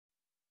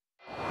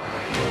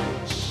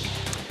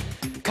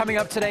Coming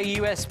up today,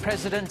 U.S.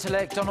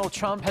 President-elect Donald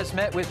Trump has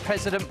met with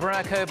President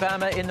Barack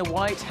Obama in the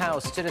White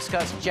House to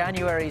discuss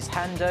January's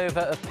handover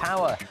of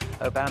power.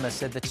 Obama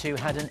said the two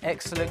had an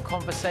excellent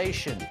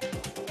conversation.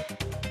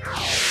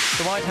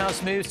 The White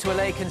House moves to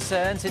allay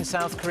concerns in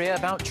South Korea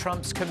about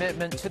Trump's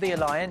commitment to the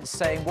alliance,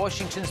 saying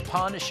Washington's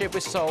partnership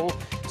with Seoul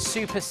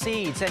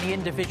supersedes any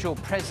individual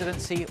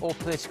presidency or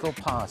political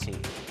party.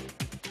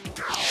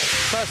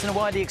 First, in a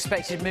widely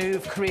expected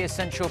move, Korea's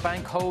central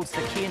bank holds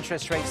the key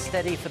interest rate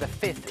steady for the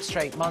fifth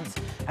straight month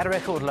at a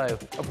record low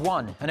of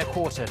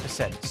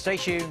 1.25%. Stay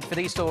tuned for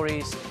these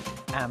stories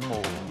and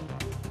more.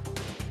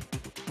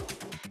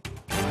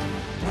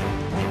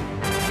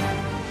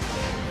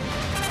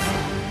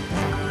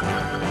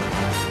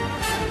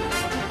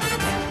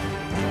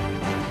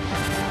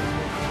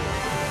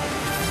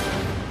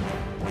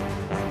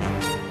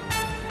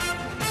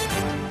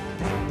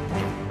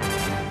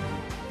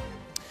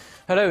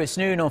 Hello, it's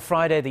noon on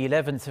Friday, the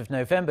 11th of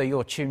November.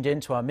 You're tuned in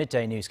to our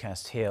midday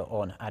newscast here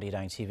on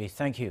Arirang TV.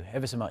 Thank you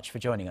ever so much for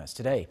joining us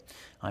today.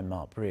 I'm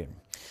Mark Broom.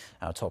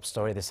 Our top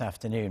story this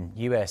afternoon,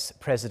 U.S.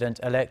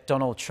 President-elect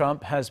Donald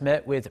Trump has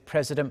met with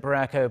President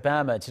Barack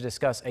Obama to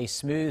discuss a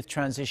smooth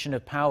transition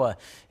of power.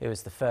 It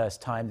was the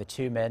first time the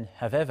two men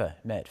have ever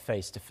met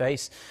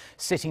face-to-face.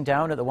 Sitting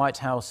down at the White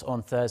House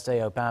on Thursday,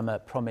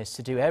 Obama promised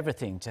to do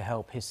everything to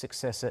help his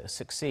successor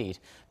succeed.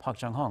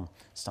 Park Jung-hong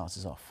starts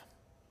us off.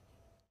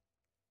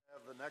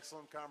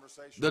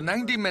 The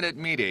 90-minute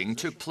meeting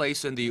took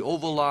place in the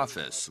Oval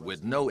Office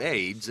with no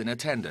aides in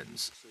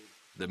attendance.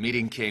 The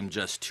meeting came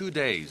just 2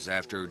 days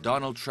after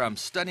Donald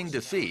Trump's stunning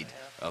defeat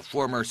of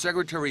former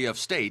Secretary of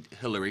State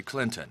Hillary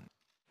Clinton.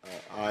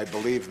 I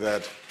believe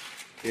that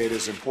it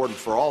is important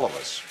for all of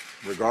us,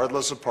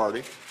 regardless of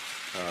party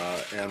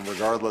and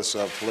regardless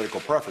of political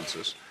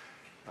preferences,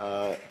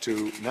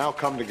 to now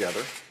come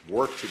together,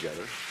 work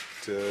together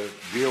to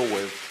deal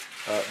with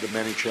the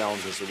many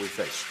challenges that we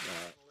face.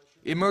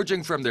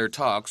 Emerging from their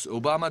talks,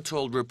 Obama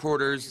told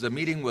reporters the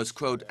meeting was,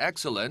 quote,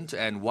 excellent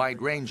and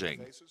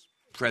wide-ranging.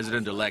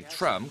 President-elect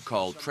Trump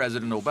called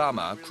President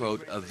Obama,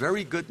 quote, a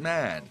very good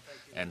man,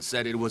 and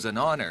said it was an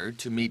honor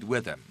to meet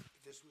with him.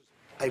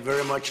 I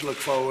very much look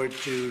forward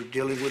to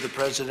dealing with the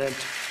president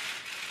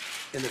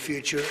in the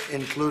future,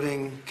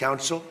 including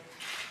counsel.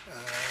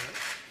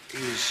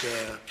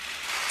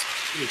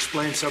 He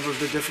explained some of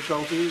the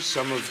difficulties,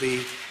 some of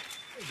the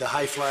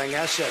high-flying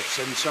assets,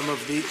 and some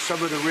of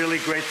the really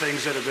great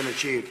things that have been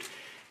achieved.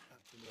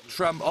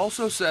 Trump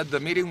also said the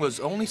meeting was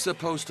only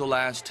supposed to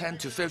last 10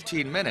 to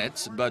 15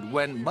 minutes, but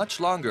went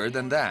much longer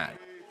than that.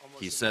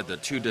 He said the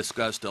two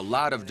discussed a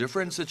lot of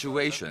different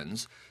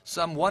situations,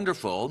 some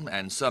wonderful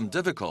and some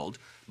difficult,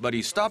 but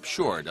he stopped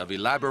short of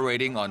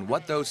elaborating on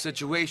what those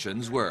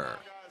situations were.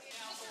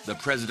 The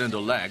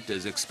president-elect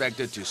is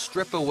expected to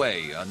strip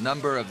away a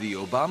number of the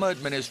Obama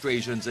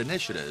administration's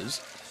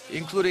initiatives,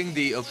 including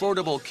the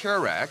Affordable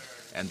Care Act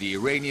and the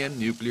Iranian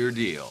nuclear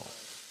deal.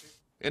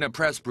 In a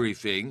press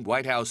briefing,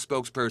 White House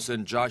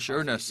spokesperson Josh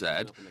Earnest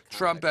said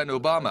Trump and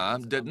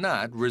Obama did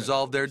not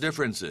resolve their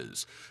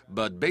differences,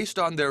 but based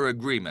on their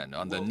agreement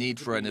on the need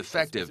for an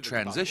effective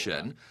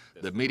transition,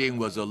 the meeting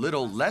was a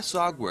little less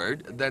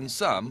awkward than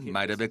some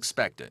might have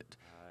expected.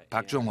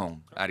 Park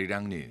Jung-hong,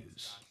 Arirang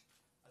News.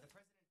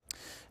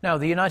 Now,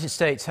 the United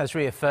States has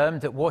reaffirmed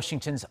that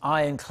Washington's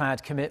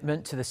ironclad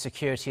commitment to the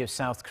security of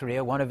South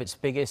Korea, one of its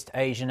biggest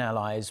Asian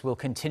allies, will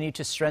continue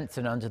to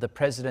strengthen under the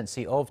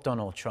presidency of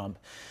Donald Trump.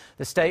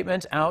 The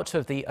statement out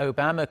of the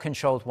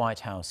Obama-controlled White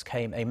House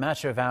came a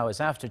matter of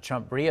hours after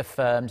Trump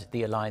reaffirmed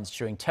the alliance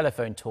during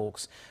telephone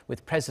talks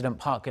with President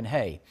Park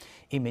Geun-hye.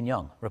 Lee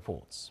Min-young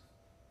reports.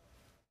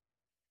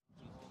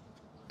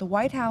 The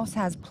White House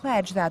has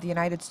pledged that the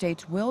United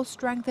States will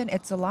strengthen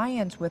its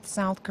alliance with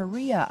South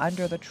Korea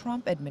under the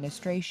Trump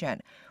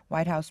administration.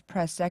 White House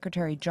Press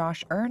Secretary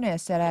Josh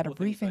Earnest said at a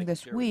briefing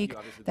this week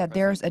that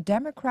there's a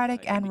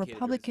Democratic and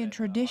Republican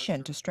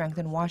tradition to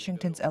strengthen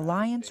Washington's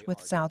alliance with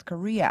South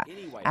Korea,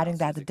 adding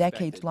that the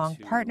decades-long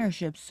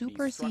partnership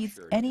supersedes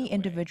any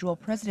individual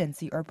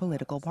presidency or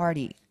political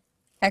party.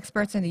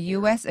 Experts in the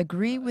U.S.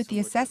 agree with the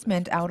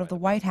assessment out of the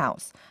White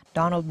House.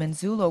 Donald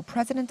Manzullo,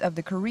 president of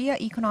the Korea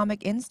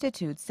Economic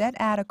Institute, said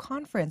at a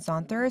conference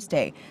on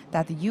Thursday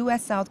that the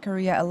U.S.-South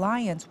Korea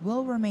alliance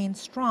will remain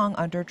strong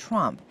under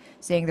Trump,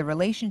 saying the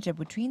relationship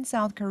between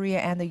South Korea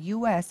and the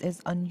U.S.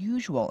 is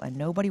unusual and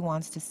nobody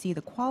wants to see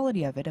the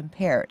quality of it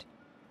impaired.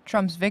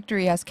 Trump's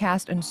victory has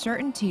cast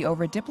uncertainty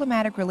over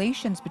diplomatic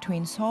relations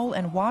between Seoul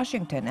and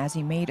Washington as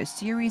he made a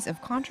series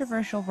of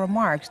controversial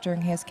remarks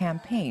during his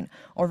campaign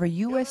over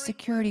U.S.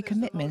 security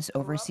commitments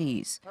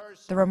overseas.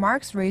 The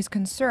remarks raised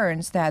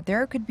concerns that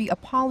there could be a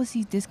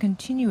policy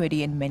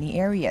discontinuity in many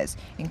areas,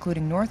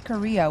 including North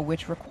Korea,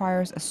 which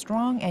requires a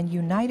strong and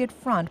united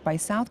front by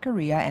South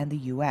Korea and the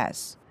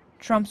U.S.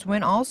 Trump's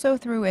win also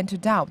threw into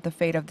doubt the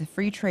fate of the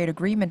free trade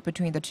agreement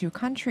between the two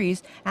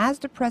countries, as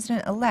the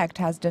president-elect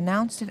has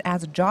denounced it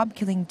as a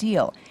job-killing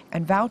deal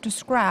and vowed to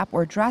scrap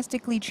or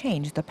drastically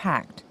change the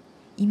pact.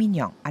 Lee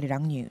Min-young,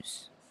 Arirang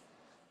News.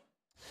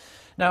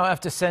 Now,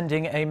 after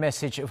sending a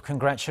message of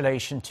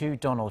congratulation to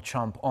Donald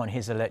Trump on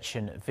his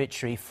election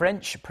victory,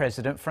 French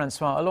President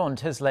François Hollande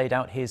has laid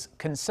out his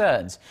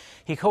concerns.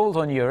 He called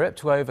on Europe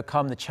to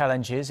overcome the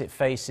challenges it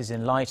faces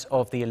in light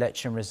of the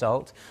election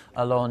result.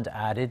 Hollande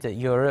added that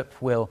Europe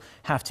will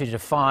have to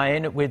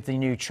define with the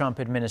new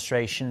Trump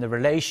administration the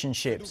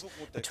relationships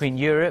between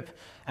Europe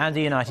and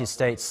the United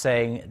States,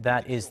 saying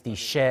that is the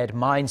shared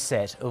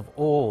mindset of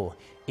all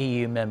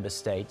EU member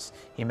states.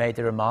 He made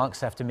the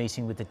remarks after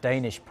meeting with the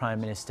Danish Prime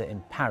Minister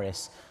in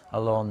Paris.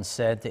 Hollande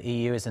said the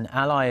EU is an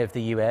ally of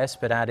the US,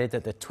 but added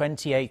that the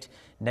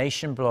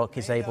 28-nation bloc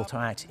is able to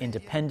act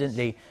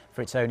independently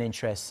for its own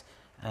interests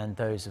and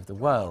those of the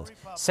world.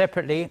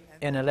 Separately,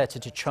 in a letter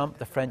to Trump,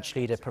 the French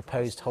leader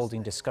proposed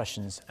holding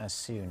discussions as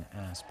soon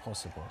as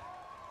possible.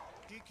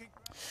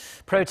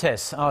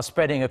 Protests are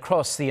spreading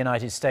across the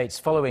United States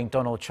following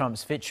Donald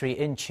Trump's victory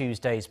in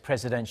Tuesday's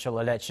presidential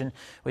election,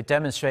 with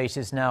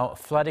demonstrators now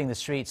flooding the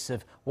streets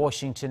of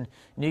Washington,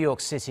 New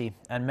York City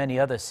and many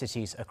other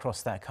cities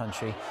across that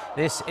country.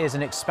 This is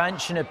an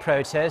expansion of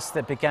protests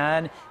that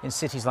began in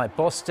cities like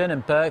Boston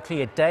and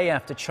Berkeley a day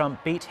after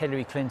Trump beat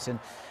Hillary Clinton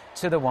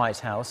to the White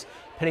House.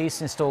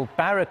 Police installed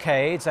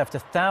barricades after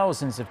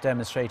thousands of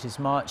demonstrators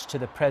marched to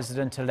the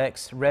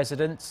president-elect's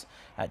residence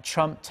at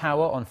Trump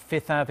Tower on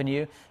Fifth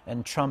Avenue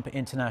and Trump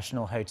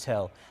International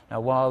Hotel.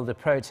 Now, while the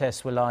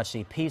protests were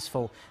largely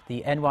peaceful,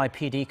 the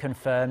NYPD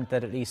confirmed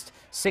that at least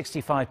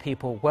 65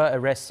 people were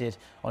arrested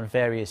on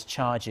various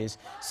charges.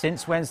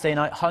 Since Wednesday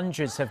night,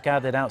 hundreds have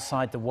gathered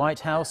outside the White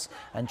House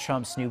and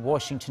Trump's new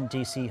Washington,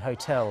 D.C.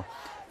 hotel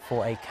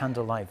for a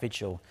candlelight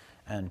vigil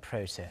and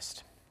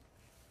protest.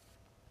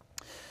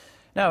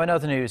 Now, in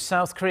other news,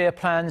 South Korea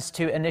plans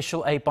to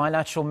initial a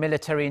bilateral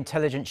military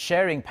intelligence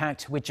sharing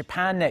pact with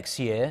Japan next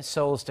year.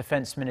 Seoul's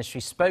Defense Ministry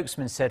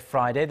spokesman said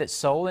Friday that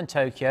Seoul and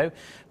Tokyo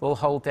will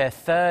hold their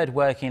third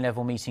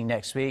working-level meeting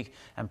next week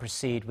and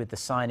proceed with the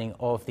signing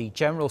of the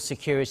General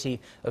Security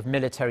of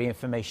Military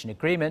Information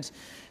Agreement.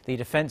 The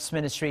Defense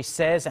Ministry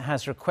says it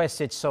has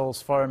requested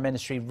Seoul's Foreign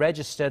Ministry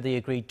register the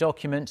agreed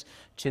document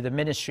to the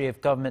Ministry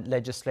of Government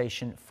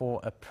Legislation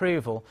for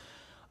approval.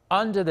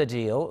 Under the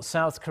deal,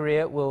 South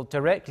Korea will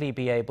directly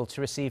be able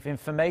to receive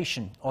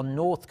information on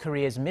North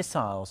Korea's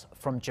missiles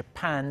from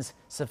Japan's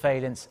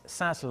surveillance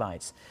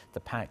satellites.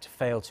 The pact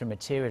failed to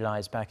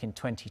materialize back in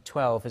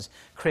 2012 as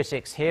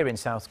critics here in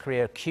South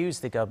Korea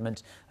accused the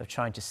government of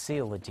trying to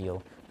seal the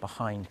deal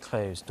behind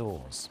closed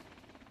doors.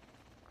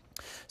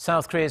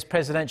 South Korea's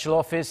presidential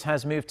office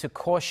has moved to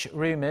quash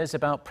rumours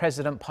about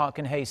President Park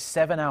Geun-hye's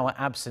 7-hour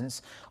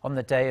absence on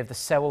the day of the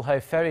Sewol-ho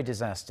ferry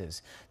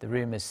disasters. The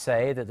rumours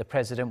say that the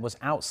president was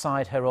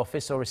outside her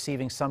office or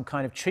receiving some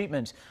kind of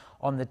treatment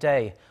on the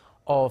day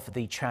of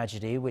the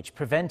tragedy, which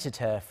prevented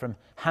her from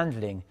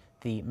handling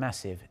the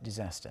massive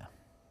disaster.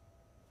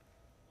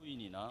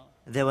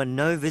 There were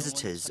no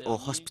visitors or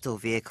hospital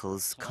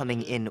vehicles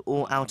coming in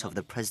or out of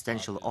the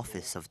presidential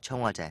office of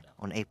Cheongwade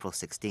on April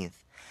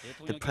 16th.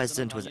 The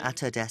president was at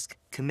her desk,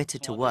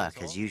 committed to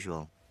work as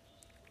usual.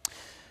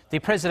 The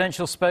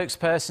presidential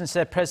spokesperson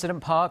said President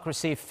Park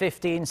received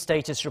 15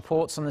 status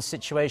reports on the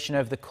situation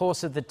over the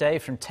course of the day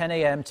from 10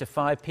 a.m. to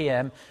 5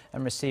 p.m.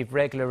 and received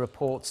regular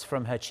reports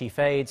from her chief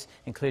aides,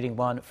 including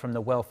one from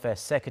the welfare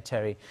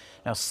secretary.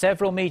 Now,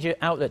 several media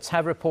outlets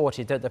have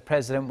reported that the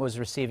president was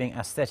receiving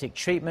aesthetic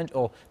treatment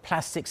or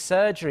plastic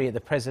surgery at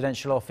the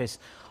presidential office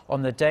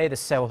on the day the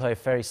Sewol-ho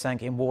ferry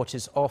sank in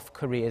waters off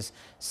Korea's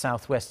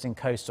southwestern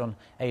coast on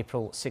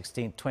April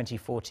 16,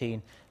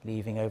 2014,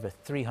 leaving over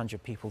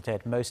 300 people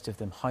dead, most of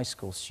them high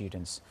school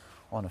students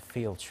on a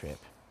field trip.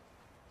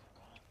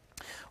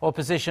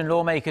 Opposition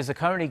lawmakers are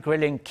currently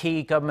grilling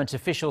key government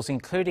officials,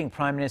 including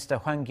Prime Minister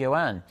Hwang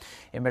Kyo-ahn,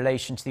 in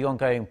relation to the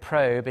ongoing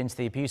probe into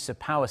the abuse of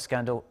power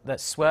scandal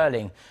that's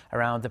swirling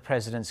around the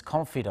president's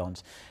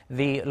confidant.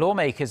 The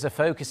lawmakers are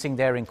focusing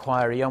their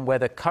inquiry on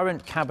whether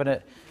current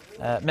cabinet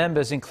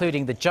members,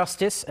 including the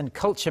Justice and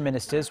Culture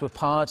Ministers, were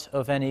part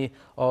of any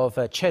of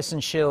Choi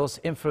Soon-sil's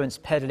influence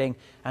peddling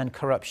and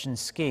corruption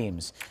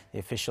schemes. The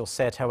official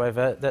said,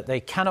 however, that they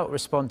cannot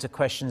respond to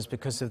questions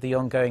because of the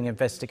ongoing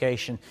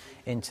investigation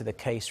into the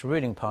case.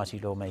 Ruling party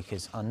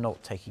lawmakers are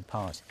not taking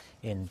part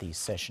in the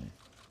session.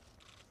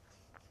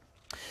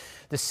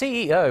 The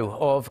CEO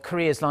of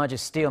Korea's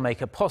largest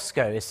steelmaker,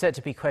 POSCO, is set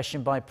to be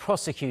questioned by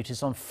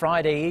prosecutors on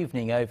Friday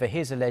evening over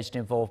his alleged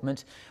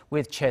involvement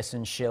with Choi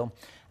Soon-sil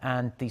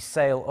and the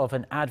sale of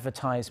an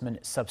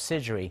advertisement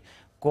subsidiary.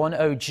 Kwon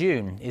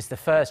Oh-jun is the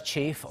first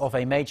chief of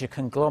a major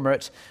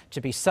conglomerate to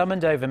be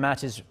summoned over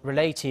matters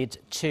related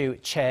to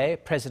Choi,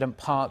 President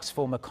Park's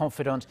former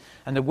confidant,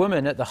 and the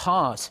woman at the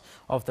heart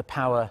of the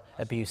power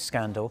abuse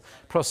scandal.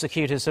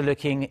 Prosecutors are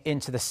looking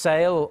into the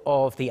sale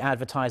of the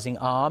advertising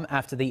arm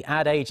after the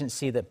ad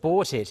agency that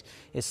bought it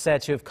is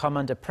said to have come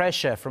under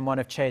pressure from one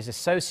of Choi's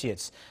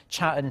associates,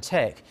 Cha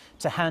Eun-taek,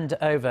 to hand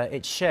over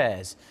its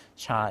shares.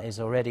 Cha is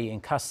already in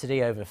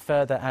custody over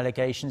further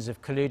allegations of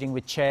colluding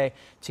with Choi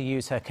to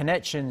use her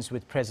connections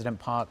with President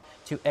Park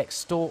to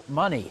extort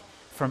money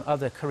from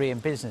other Korean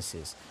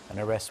businesses. An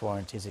arrest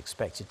warrant is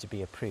expected to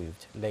be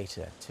approved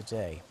later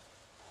today.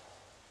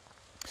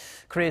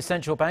 Korea's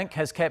central bank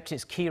has kept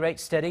its key rate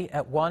steady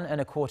at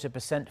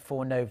 1.25%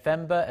 for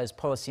November as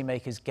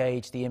policymakers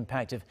gauge the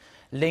impact of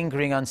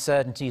lingering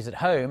uncertainties at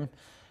home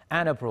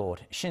and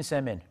abroad. Shin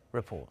Se-min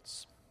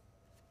reports.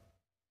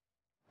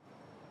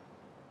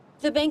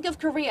 The Bank of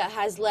Korea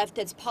has left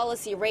its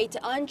policy rate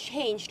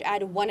unchanged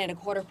at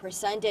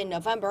 1.25% in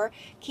November,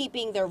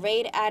 keeping the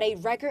rate at a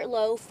record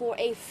low for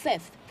a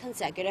fifth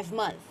consecutive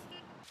month.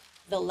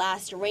 The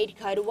last rate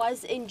cut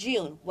was in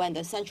June, when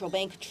the central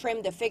bank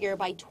trimmed the figure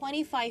by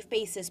 25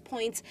 basis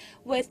points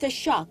with the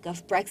shock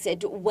of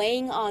Brexit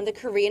weighing on the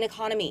Korean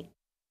economy.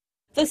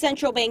 The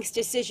central bank's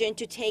decision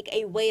to take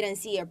a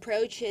wait-and-see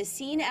approach is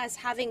seen as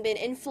having been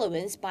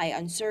influenced by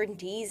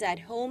uncertainties at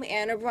home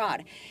and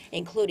abroad,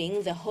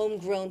 including the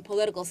homegrown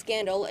political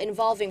scandal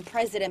involving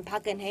President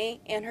Park Geun-hye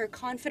and her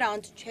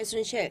confidant Choi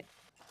Soon-sil.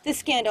 The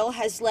scandal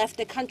has left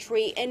the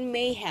country in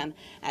mayhem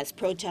as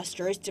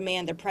protesters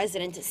demand the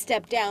president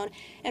step down,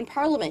 and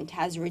Parliament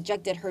has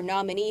rejected her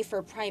nominee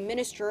for prime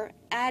minister,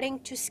 adding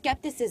to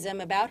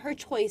skepticism about her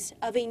choice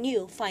of a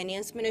new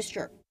finance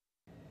minister.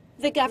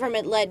 The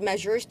government-led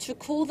measures to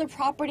cool the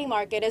property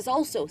market is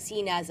also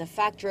seen as a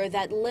factor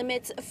that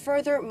limits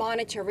further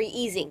monetary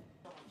easing.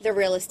 The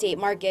real estate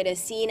market is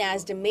seen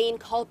as the main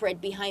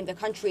culprit behind the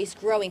country's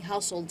growing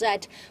household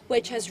debt,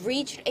 which has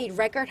reached a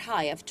record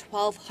high of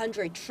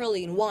 1,200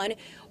 trillion won,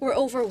 or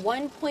over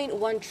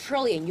 $1.1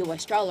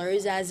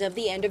 trillion as of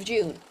the end of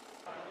June.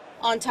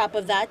 On top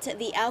of that,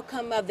 the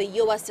outcome of the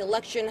U.S.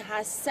 election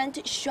has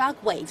sent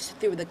shockwaves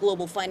through the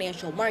global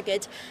financial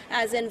market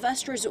as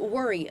investors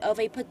worry of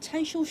a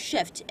potential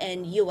shift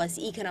in U.S.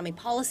 economic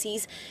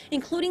policies,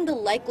 including the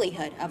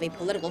likelihood of a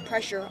political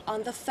pressure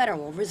on the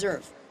Federal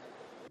Reserve.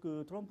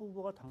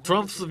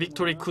 Trump's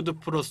victory could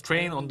put a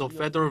strain on the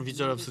Federal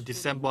Reserve's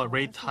December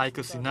rate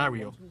hike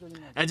scenario,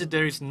 as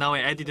there is now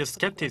added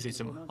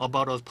skepticism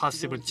about a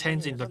possible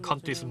change in the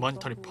country's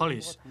monetary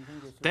policy.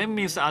 That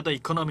means other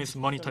economies'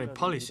 monetary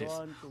policies,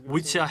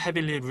 which are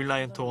heavily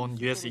reliant on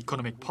U.S.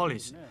 economic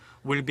policy,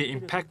 will be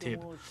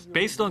impacted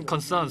based on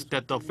concerns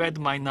that the Fed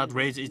might not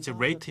raise its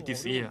rate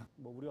this year.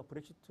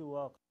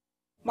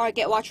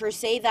 Market watchers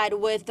say that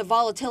with the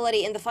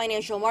volatility in the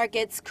financial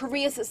markets,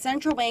 Korea's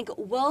central bank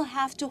will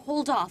have to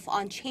hold off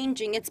on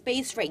changing its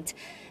base rate,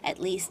 at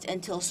least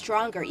until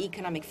stronger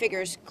economic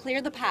figures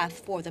clear the path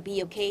for the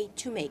BOK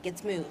to make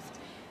its move.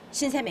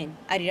 Shin Se-min,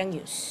 Arirang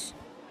News.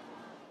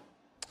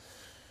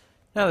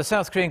 Now, the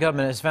South Korean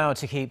government has vowed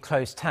to keep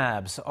close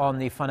tabs on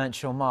the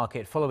financial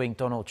market following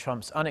Donald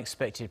Trump's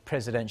unexpected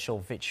presidential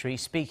victory.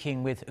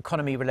 Speaking with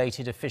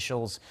economy-related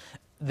officials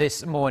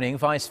this morning,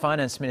 Vice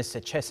Finance Minister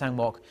Choi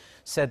Sang-mok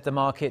said the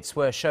markets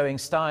were showing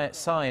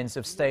signs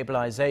of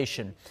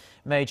stabilization.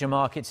 Major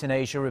markets in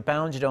Asia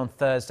rebounded on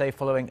Thursday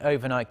following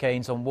overnight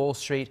gains on Wall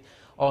Street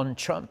on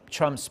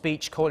Trump's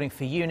speech calling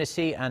for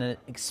unity and an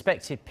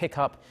expected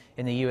pickup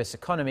in the U.S.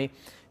 economy.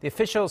 The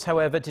officials,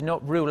 however, did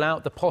not rule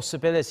out the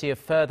possibility of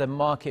further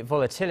market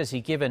volatility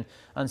given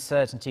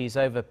uncertainties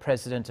over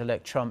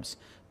President-elect Trump's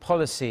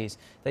policies.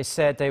 They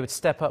said they would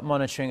step up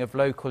monitoring of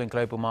local and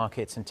global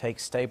markets and take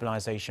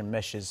stabilization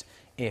measures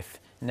if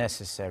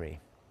necessary.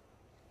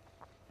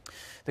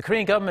 The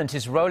Korean government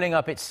is rolling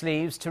up its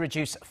sleeves to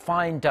reduce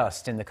fine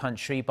dust in the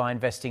country by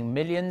investing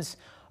millions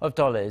of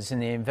dollars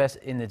in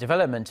the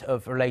development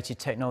of related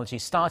technology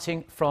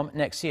starting from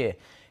next year.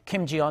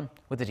 Kim Ji-yeon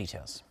with the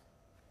details.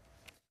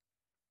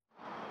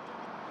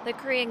 The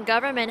Korean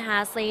government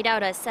has laid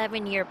out a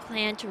 7-year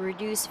plan to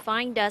reduce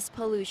fine dust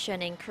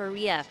pollution in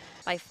Korea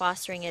by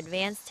fostering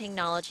advanced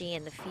technology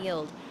in the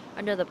field.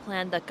 Under the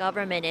plan, the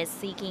government is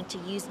seeking to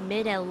use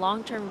mid- and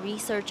long-term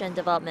research and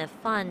development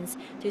funds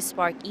to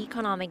spark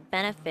economic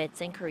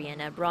benefits in Korea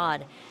and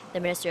abroad. The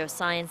Ministry of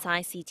Science,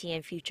 ICT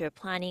and Future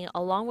Planning,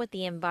 along with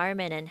the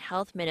Environment and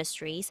Health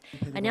Ministries,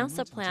 announced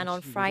a plan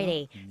on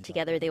Friday.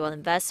 Together, they will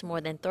invest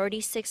more than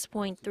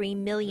 $36.3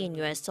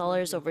 million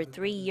over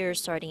 3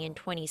 years starting in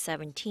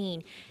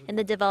 2017 in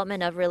the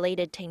development of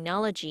related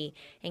technology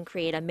and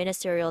create a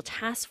ministerial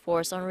task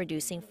force on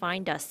reducing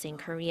fine dust in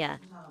Korea.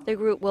 The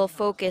group will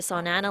focus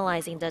on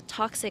analyzing the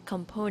toxic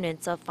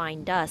components of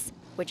fine dust,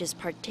 which is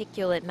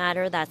particulate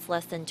matter that's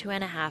less than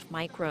 2.5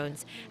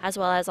 microns, as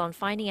well as on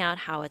finding out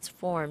how it's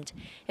formed.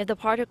 If the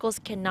particles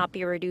cannot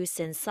be reduced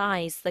in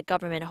size, the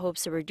government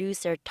hopes to reduce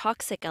their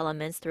toxic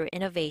elements through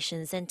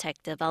innovations in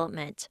tech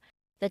development.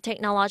 The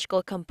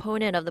technological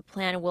component of the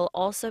plan will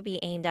also be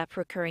aimed at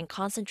procuring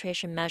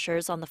concentration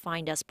measures on the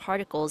fine dust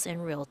particles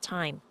in real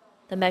time.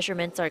 The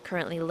measurements are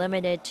currently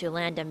limited to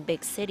land and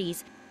big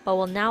cities, but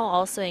will now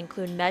also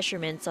include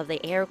measurements of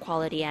the air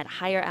quality at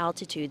higher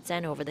altitudes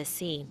and over the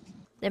sea.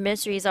 The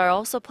ministries are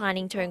also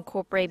planning to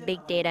incorporate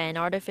big data and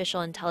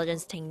artificial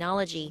intelligence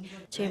technology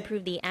to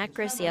improve the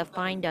accuracy of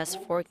fine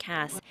dust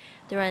forecasts.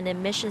 Through an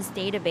emissions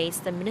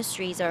database, the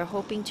ministries are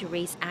hoping to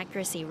raise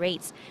accuracy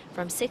rates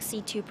from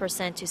 62%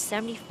 to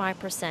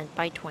 75%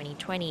 by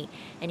 2020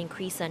 and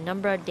increase the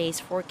number of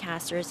days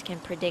forecasters can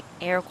predict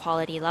air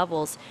quality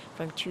levels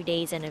from 2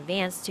 days in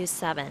advance to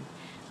 7.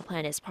 The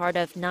plan is part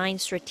of 9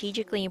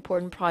 strategically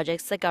important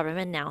projects the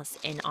government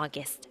announced in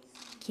August.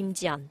 Kim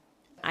Ji-yeon.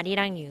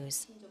 Arirang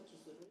News.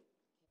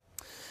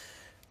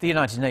 The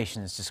United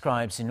Nations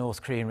describes the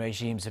North Korean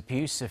regime's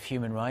abuse of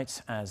human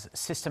rights as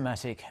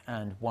systematic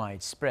and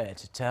widespread.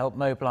 To help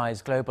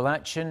mobilize global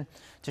action,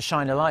 to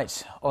shine a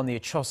light on the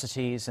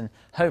atrocities and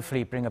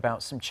hopefully bring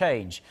about some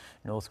change,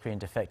 North Korean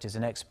defectors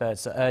and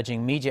experts are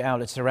urging media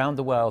outlets around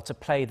the world to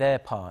play their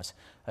part.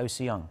 Oh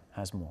Soo-young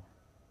has more.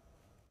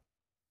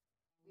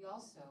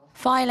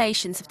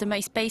 Violations of the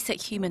most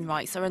basic human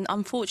rights are an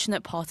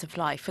unfortunate part of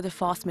life for the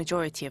vast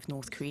majority of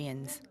North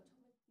Koreans.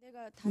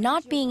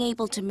 Not being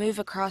able to move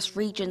across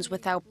regions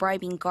without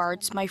bribing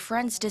guards, my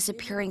friends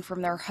disappearing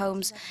from their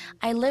homes,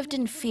 I lived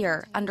in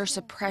fear, under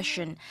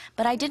suppression,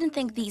 but I didn't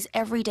think these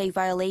everyday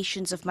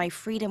violations of my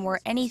freedom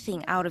were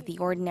anything out of the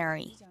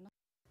ordinary.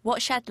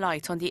 What shed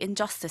light on the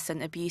injustice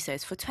and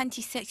abuses for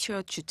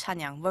 26-year-old Chu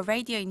Chanyang were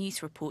radio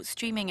news reports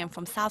streaming in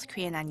from South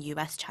Korean and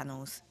US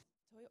channels.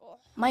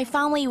 My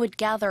family would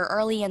gather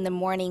early in the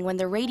morning when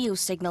the radio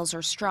signals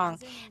are strong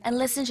and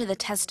listen to the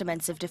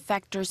testaments of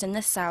defectors in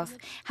the South,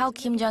 how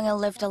Kim Jong-il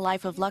lived a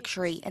life of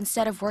luxury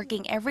instead of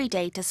working every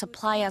day to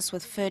supply us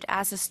with food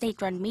as the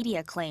state-run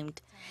media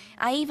claimed.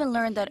 I even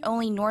learned that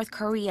only North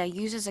Korea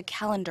uses a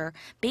calendar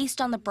based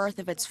on the birth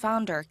of its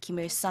founder, Kim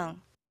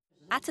Il-sung.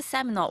 At a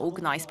seminar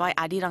organised by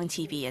Arirang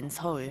TV in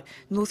Seoul,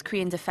 North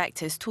Korean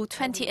defectors taught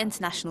 20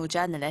 international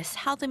journalists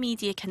how the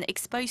media can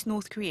expose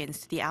North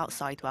Koreans to the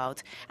outside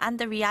world and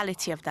the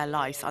reality of their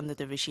lives under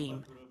the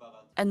regime.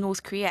 A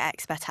North Korea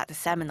expert at the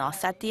seminar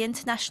said the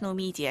international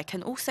media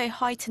can also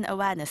heighten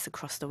awareness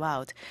across the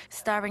world,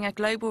 stirring a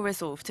global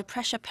resolve to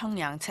pressure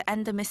Pyongyang to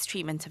end the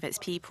mistreatment of its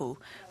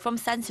people, from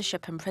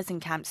censorship and prison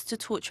camps to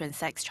torture and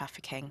sex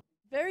trafficking.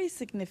 Very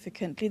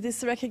significantly,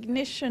 this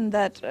recognition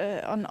that,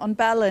 on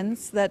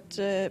balance,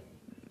 that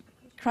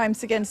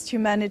crimes against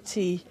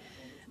humanity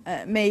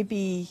may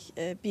be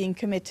being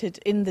committed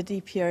in the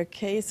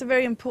DPRK is a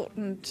very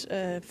important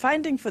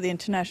finding for the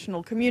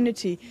international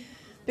community,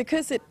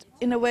 because it,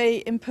 in a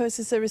way,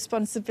 imposes a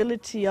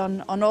responsibility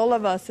on all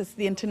of us as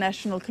the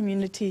international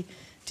community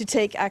to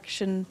take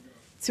action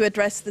to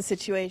address the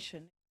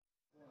situation.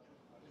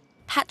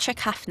 Patrick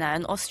Hafner,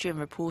 an Austrian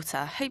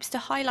reporter, hopes to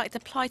highlight the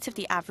plight of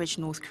the average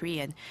North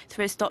Korean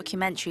through his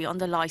documentary on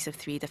the lives of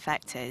 3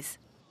 defectors.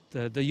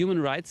 The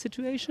human rights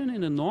situation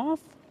in the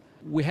north,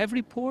 we have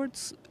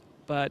reports,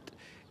 but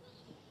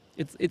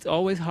it's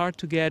always hard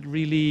to get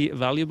really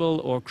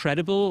valuable or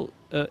credible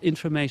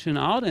information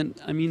out. And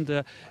I mean,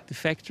 the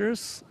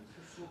defectors,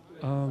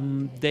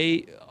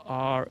 they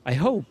are, I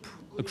hope,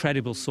 a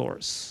credible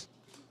source.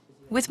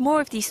 With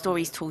more of these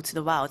stories told to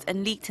the world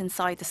and leaked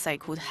inside the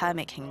so-called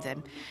Hermit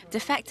Kingdom,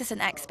 defectors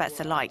and experts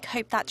alike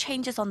hope that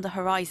change is on the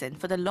horizon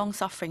for the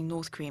long-suffering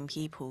North Korean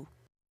people.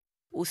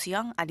 Oh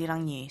Soo-young,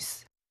 Arirang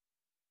News.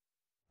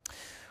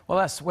 Well,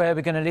 that's where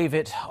we're going to leave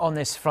it on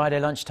this Friday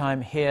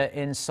lunchtime here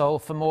in Seoul.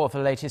 For more of the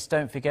latest,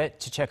 don't forget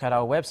to check out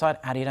our website,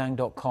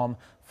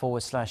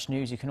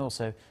 arirang.com/news. You can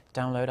also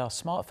download our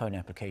smartphone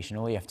application.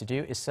 All you have to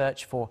do is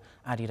search for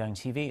Arirang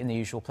TV in the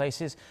usual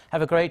places.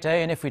 Have a great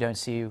day, and if we don't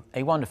see you,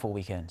 a wonderful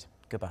weekend.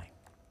 Goodbye.